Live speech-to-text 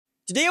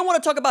Today I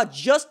want to talk about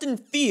Justin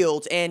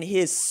Fields and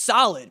his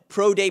solid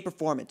pro day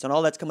performance and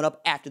all that's coming up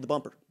after the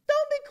bumper.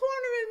 Don't be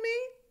cornering me.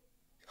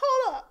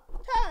 Hold up.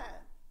 Time.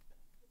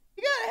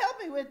 You gotta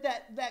help me with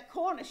that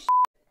corner shit.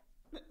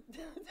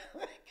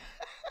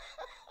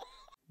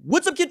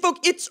 What's up, kid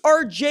folk? It's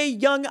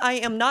RJ Young. I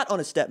am not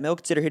on a step mill.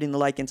 Consider hitting the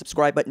like and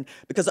subscribe button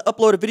because I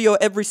upload a video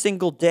every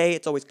single day.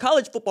 It's always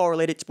college football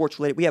related, sports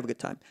related. We have a good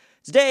time.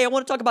 Today I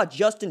want to talk about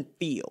Justin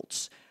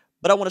Fields,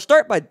 but I want to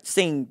start by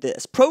saying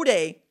this. Pro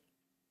day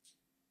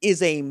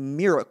is a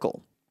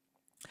miracle.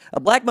 A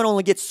black man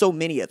only gets so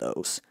many of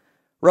those.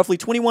 Roughly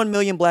 21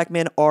 million black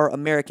men are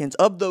Americans.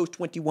 Of those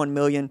 21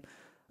 million,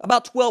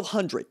 about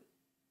 1,200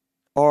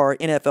 are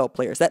NFL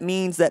players. That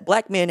means that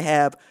black men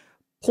have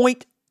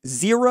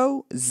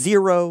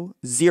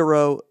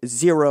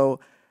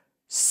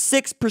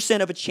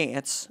 0.00006% of a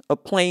chance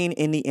of playing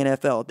in the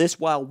NFL. This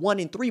while 1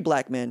 in 3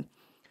 black men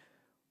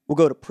will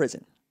go to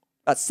prison.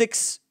 About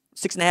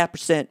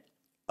 6.5%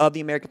 of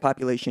the American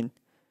population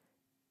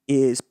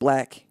is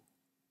black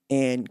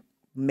and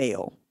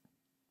male.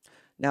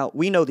 Now,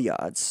 we know the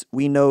odds.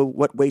 We know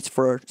what waits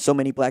for so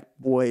many black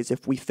boys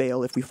if we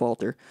fail, if we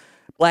falter.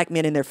 Black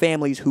men and their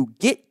families who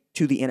get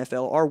to the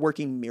NFL are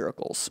working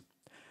miracles.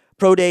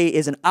 Pro Day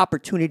is an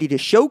opportunity to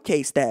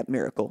showcase that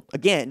miracle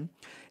again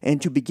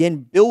and to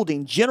begin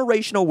building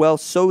generational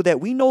wealth so that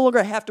we no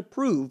longer have to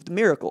prove the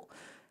miracle.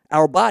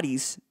 Our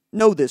bodies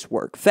know this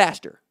work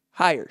faster,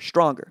 higher,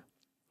 stronger.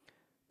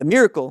 The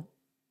miracle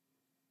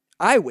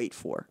I wait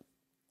for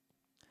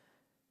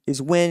is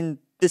when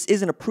this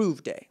isn't a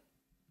prove day.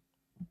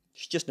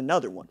 It's just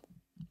another one.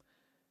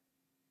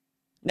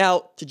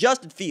 Now, to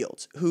Justin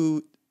Fields,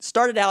 who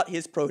started out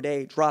his pro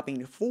day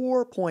dropping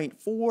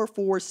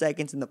 4.44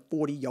 seconds in the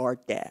 40-yard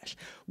dash,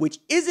 which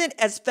isn't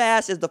as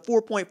fast as the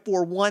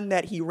 4.41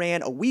 that he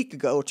ran a week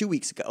ago or 2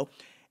 weeks ago,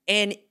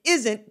 and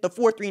isn't the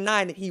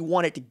 4.39 that he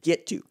wanted to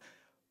get to.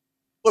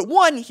 But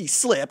one, he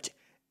slipped,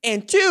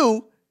 and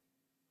two,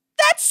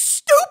 that's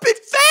stupid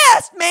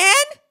fast, man!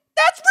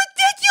 That's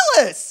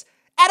ridiculous!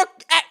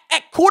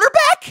 At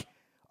quarterback?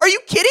 Are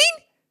you kidding?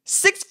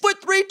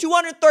 6'3",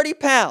 230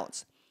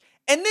 pounds.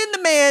 And then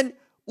the man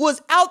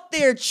was out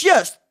there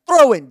just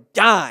throwing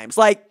dimes.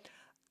 Like,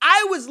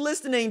 I was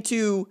listening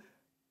to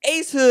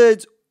Ace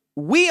Hood's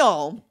We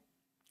On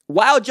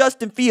while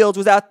Justin Fields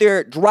was out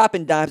there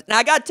dropping dimes. And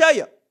I got to tell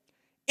you,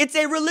 it's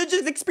a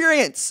religious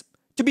experience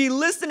to be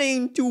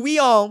listening to We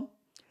On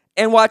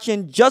and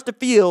watching Justin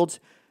Fields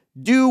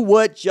do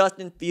what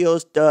Justin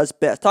Fields does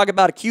best. Talk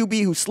about a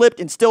QB who slipped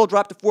and still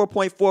dropped to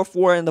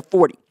 4.44 in the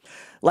 40.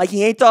 Like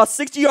he ain't tossed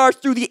 60 yards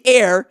through the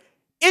air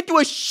into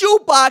a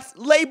shoebox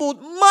labeled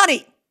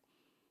money.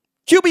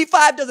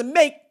 QB5 doesn't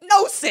make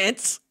no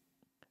sense.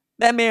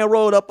 That man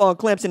rolled up on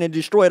Clemson and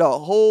destroyed a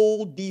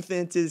whole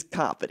defense's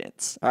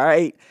confidence. All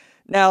right.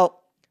 Now,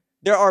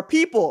 there are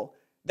people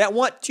that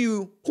want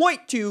to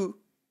point to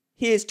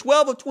his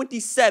 12 of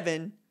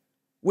 27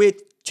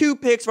 with 2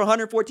 picks for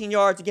 114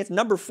 yards against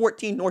number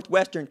 14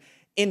 Northwestern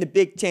in the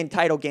Big Ten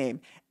title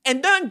game.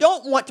 And then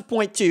don't want to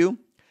point to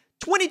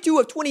 22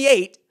 of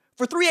 28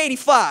 for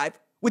 385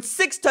 with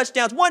 6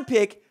 touchdowns, 1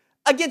 pick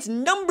against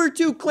number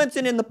 2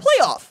 Clemson in the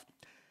playoff.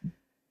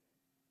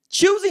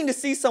 Choosing to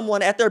see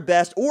someone at their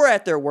best or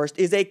at their worst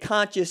is a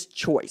conscious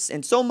choice.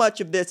 And so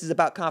much of this is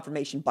about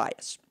confirmation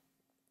bias.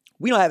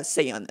 We don't have a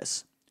say on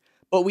this,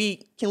 but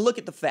we can look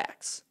at the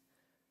facts.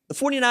 The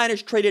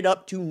 49ers traded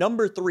up to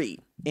number 3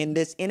 in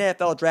this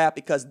NFL draft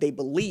because they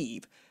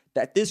believe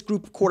that this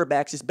group of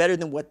quarterbacks is better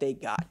than what they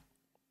got.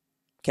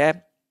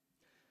 Okay?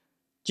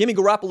 Jimmy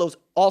Garoppolo's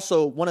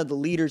also one of the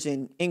leaders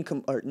in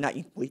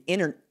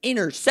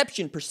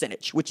interception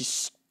percentage, which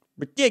is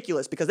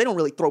ridiculous because they don't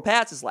really throw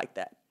passes like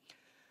that.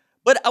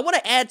 But I want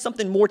to add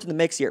something more to the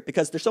mix here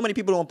because there's so many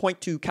people who want to point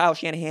to Kyle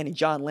Shanahan and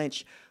John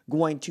Lynch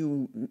going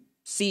to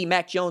see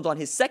Mac Jones on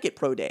his second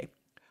pro day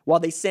while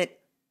they sent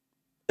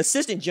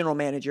assistant general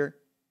manager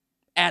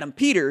Adam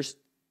Peters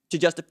to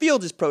Justin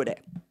Fields' pro day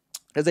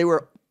because they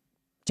were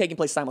taking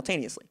place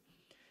simultaneously.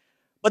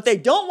 But they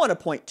don't want to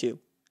point to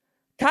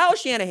Kyle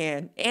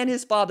Shanahan and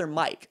his father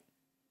Mike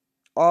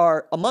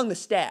are among the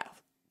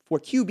staff for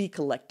QB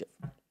Collective.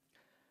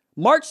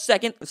 March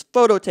 2nd, this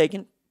photo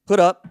taken,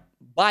 put up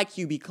by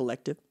QB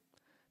Collective,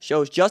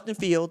 shows Justin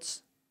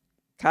Fields,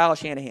 Kyle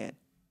Shanahan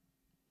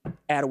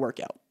at a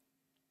workout.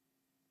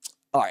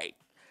 All right.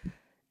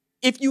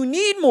 If you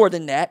need more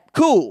than that,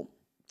 cool,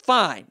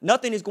 fine.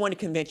 Nothing is going to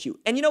convince you.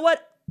 And you know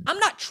what? I'm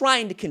not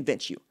trying to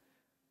convince you.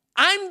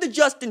 I'm the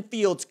Justin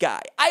Fields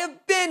guy. I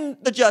have been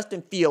the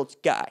Justin Fields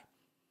guy.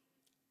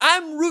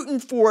 I'm rooting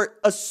for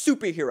a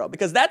superhero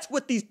because that's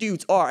what these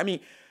dudes are. I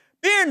mean,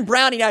 Baron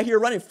Browning out here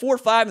running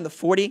 4.5 in the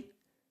 40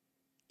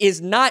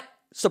 is not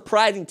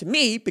surprising to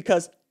me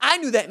because I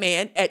knew that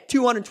man at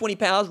 220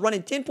 pounds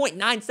running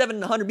 10.97 in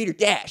the 100-meter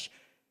dash.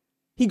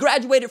 He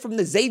graduated from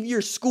the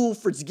Xavier School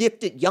for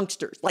Gifted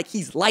Youngsters. Like,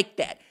 he's like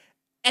that.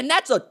 And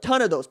that's a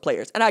ton of those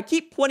players. And I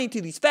keep pointing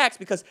to these facts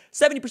because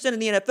 70% of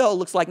the NFL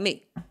looks like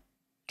me.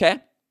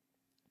 Okay?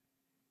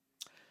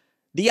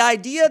 The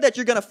idea that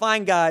you're going to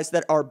find guys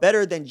that are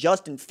better than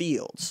Justin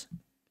Fields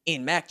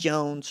in Mac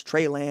Jones,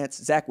 Trey Lance,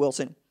 Zach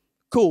Wilson.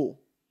 Cool.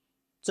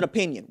 It's an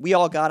opinion. We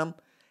all got them,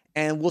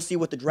 and we'll see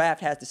what the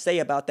draft has to say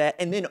about that,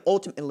 and then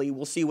ultimately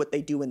we'll see what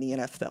they do in the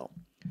NFL.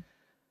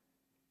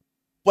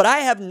 But I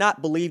have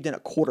not believed in a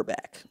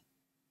quarterback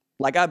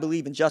like I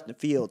believe in Justin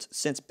Fields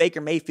since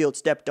Baker Mayfield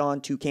stepped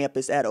onto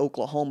campus at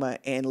Oklahoma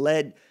and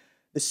led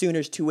the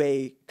Sooners to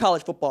a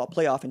college football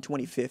playoff in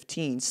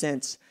 2015,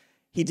 since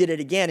he did it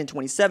again in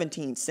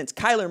 2017, since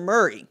Kyler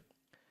Murray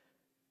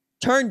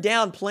turned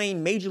down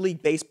playing Major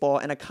League Baseball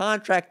and a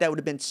contract that would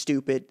have been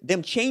stupid,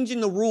 them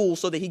changing the rules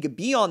so that he could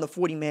be on the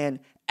 40-man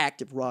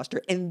active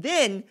roster, and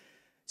then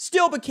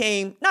still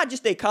became not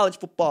just a college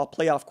football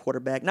playoff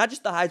quarterback, not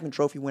just the Heisman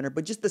Trophy winner,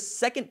 but just the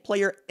second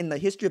player in the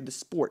history of the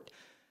sport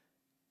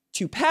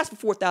to pass for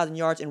 4,000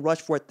 yards and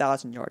rush for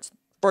 1,000 yards.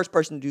 First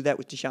person to do that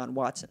was Deshaun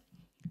Watson.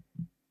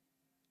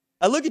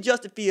 I look at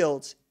Justin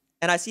Fields,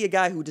 and I see a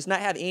guy who does not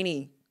have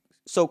any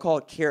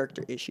so-called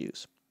character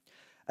issues.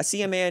 I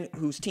see a man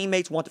whose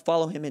teammates want to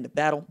follow him into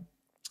battle.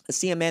 I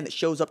see a man that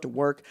shows up to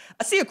work.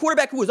 I see a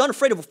quarterback who was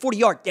unafraid of a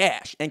 40-yard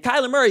dash, and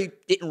Kyler Murray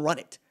didn't run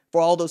it. For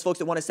all those folks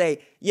that want to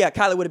say, yeah,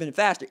 Kyler would have been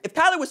faster. If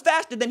Kyler was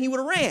faster, then he would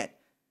have ran.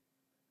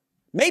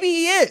 Maybe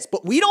he is,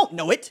 but we don't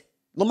know it.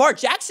 Lamar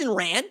Jackson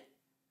ran.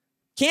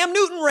 Cam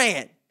Newton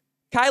ran.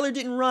 Kyler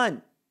didn't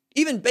run.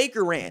 Even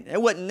Baker ran.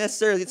 It wasn't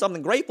necessarily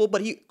something graceful,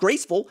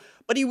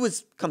 but he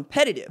was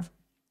competitive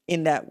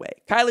in that way.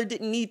 Kyler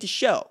didn't need to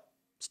show.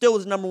 Still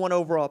was the number 1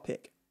 overall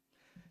pick.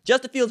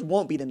 Justin Fields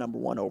won't be the number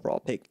 1 overall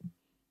pick.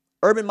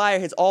 Urban Meyer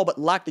has all but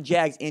locked the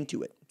Jags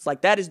into it. It's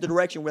like that is the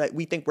direction where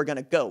we think we're going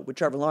to go with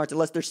Trevor Lawrence,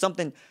 unless there's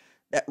something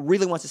that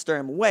really wants to stir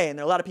him away. And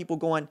there are a lot of people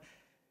going,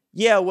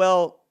 yeah,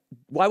 well,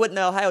 why wouldn't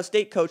the Ohio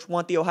State coach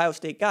want the Ohio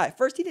State guy?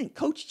 First, he didn't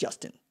coach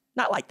Justin.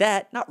 Not like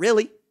that. Not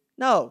really.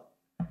 No.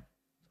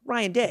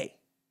 Ryan Day.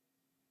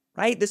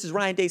 Right? This is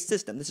Ryan Day's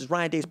system. This is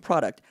Ryan Day's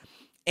product.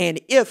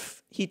 And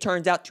if he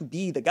turns out to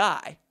be the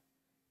guy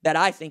that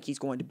I think he's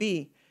going to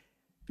be,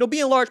 it'll be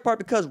in large part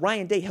because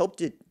Ryan Day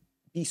helped it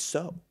be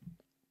so.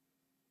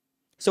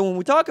 So when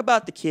we talk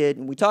about the kid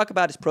and we talk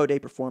about his pro day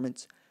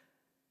performance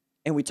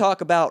and we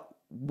talk about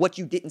what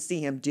you didn't see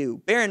him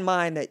do, bear in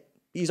mind that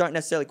these aren't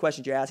necessarily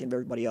questions you're asking of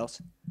everybody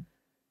else.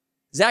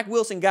 Zach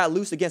Wilson got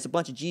loose against a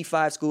bunch of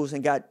G5 schools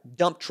and got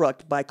dump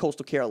trucked by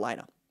Coastal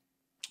Carolina.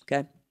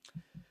 Okay?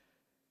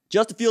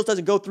 Justin Fields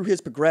doesn't go through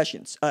his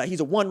progressions. He's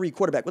a one-read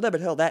quarterback, whatever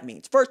the hell that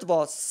means. First of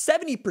all,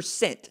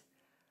 70%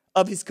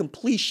 of his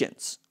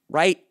completions,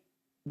 right,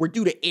 were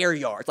due to air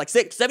yards. Like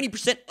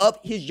 70% of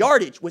his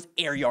yardage was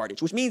air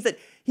yardage, which means that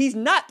he's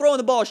not throwing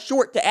the ball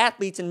short to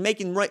athletes and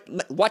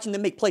watching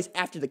them make plays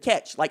after the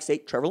catch, like, say,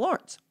 Trevor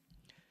Lawrence.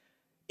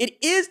 It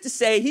is to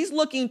say he's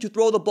looking to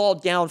throw the ball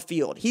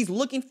downfield. He's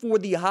looking for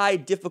the high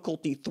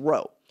difficulty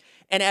throw.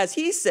 And as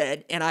he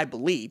said, and I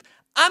believe,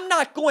 I'm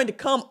not going to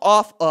come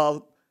off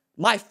of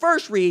my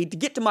first read to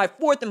get to my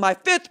fourth and my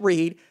fifth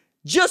read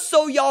just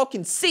so y'all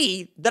can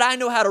see that I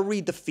know how to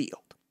read the field.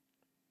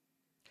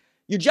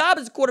 Your job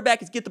as a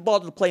quarterback is get the ball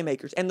to the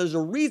playmakers. And there's a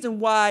reason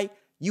why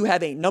you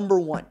have a number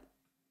 1.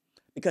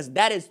 Because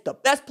that is the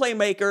best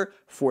playmaker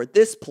for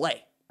this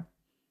play.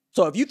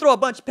 So if you throw a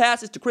bunch of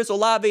passes to Chris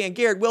Olave and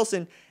Garrett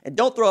Wilson and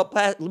don't throw a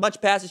bunch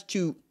of passes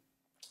to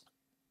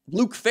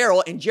Luke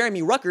Farrell and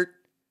Jeremy Ruckert,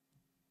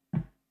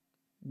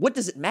 what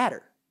does it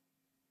matter?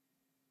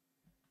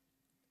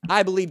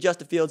 I believe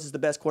Justin Fields is the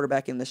best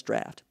quarterback in this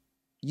draft.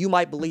 You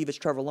might believe it's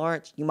Trevor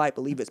Lawrence. You might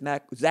believe it's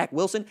Zach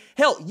Wilson.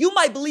 Hell, you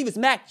might believe it's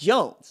Mac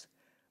Jones.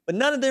 But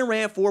none of them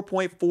ran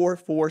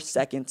 4.44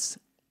 seconds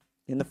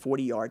in the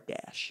 40-yard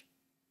dash.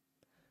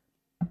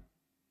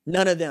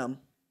 None of them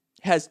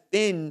has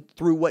been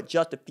through what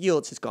Justin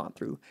Fields has gone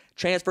through.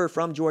 Transferred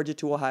from Georgia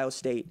to Ohio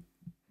State.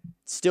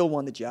 Still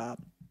won the job.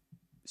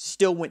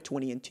 Still went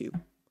 20-2.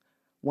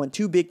 Won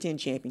 2 Big Ten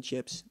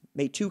championships.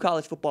 Made 2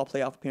 college football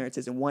playoff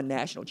appearances and 1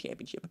 national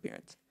championship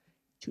appearance.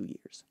 2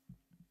 years.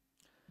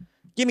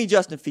 Give me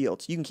Justin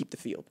Fields. You can keep the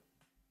field.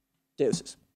 Deuces.